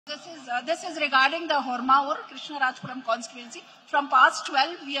This is regarding the Hormaur Krishnarajpuram constituency. From past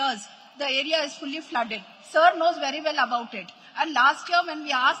 12 years, the area is fully flooded. Sir knows very well about it. And last year when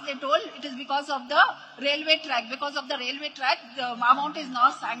we asked, they told it is because of the railway track. Because of the railway track, the amount is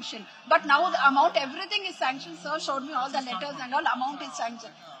not sanctioned. But now the amount, everything is sanctioned. Sir showed me all the letters and all, amount is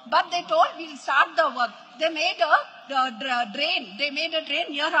sanctioned. But they told we'll start the work. They made a drain. They made a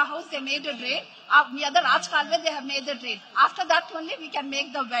drain near our house. They made a drain. Near the Raj Kalve, they have made the drain. After that only we can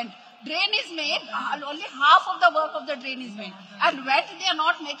make the vent. Drain is made, only half of the work of the drain is made. And vent they are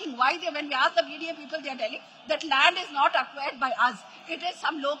not making. Why? When we ask the BDA people, they are telling that land is not acquired by us. It is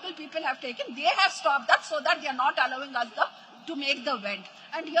some local people have taken. They have stopped that so that they are not allowing us to make the vent.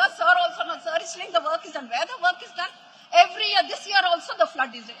 And here sir also, no, sir is saying the work is done. Where the work is done? Every year, this year also the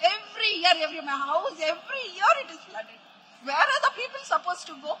flood is there. Every year, my house, every year it is flooded. Where are the people supposed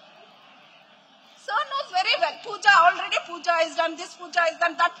to go? Sir knows very well. Already puja is done, this puja is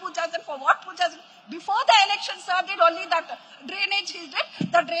done, that puja is done. For what puja is done? Before the election, sir did only that drainage is done.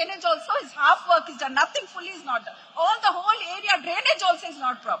 The drainage also is half work is done. Nothing fully is not done. All the whole area drainage also is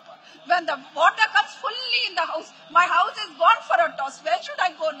not proper. When the water comes fully in the house, my house is gone for a toss. Where should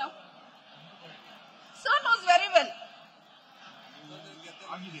I go now? Sir knows very well.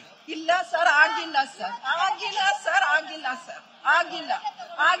 ಇಲ್ಲ sir ಆಗಿಲ್ಲ sir ಆಗಿಲ್ಲ sir ಆಗಿಲ್ಲ sir ಆಗಿಲ್ಲ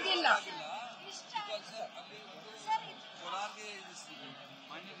ಆಗಿಲ್ಲ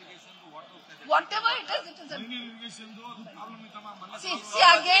whatever it is a see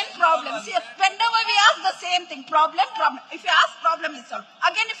again problem. See, whenever we ask the same thing, problem. If you ask, problem is solved.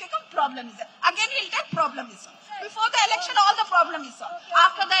 Again, if you come, problem is there. Again, he'll take problem is solved. Before the election, all the problem is solved.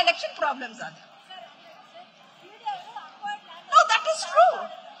 After the election, problems are there. No, that is true.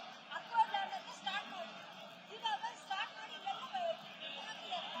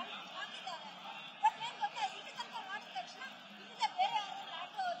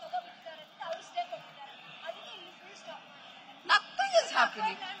 Nothing is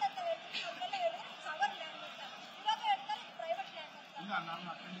happening.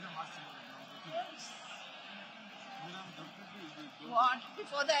 What?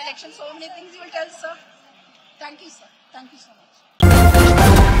 Before the election, so many things you will tell, sir. Thank you, sir. Thank you so much.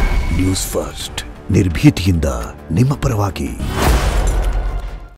 NewsFirst, ನಿರ್ಭೀತಿಯಿಂದ ನಿಮ್ಮ ಪರವಾಗಿ.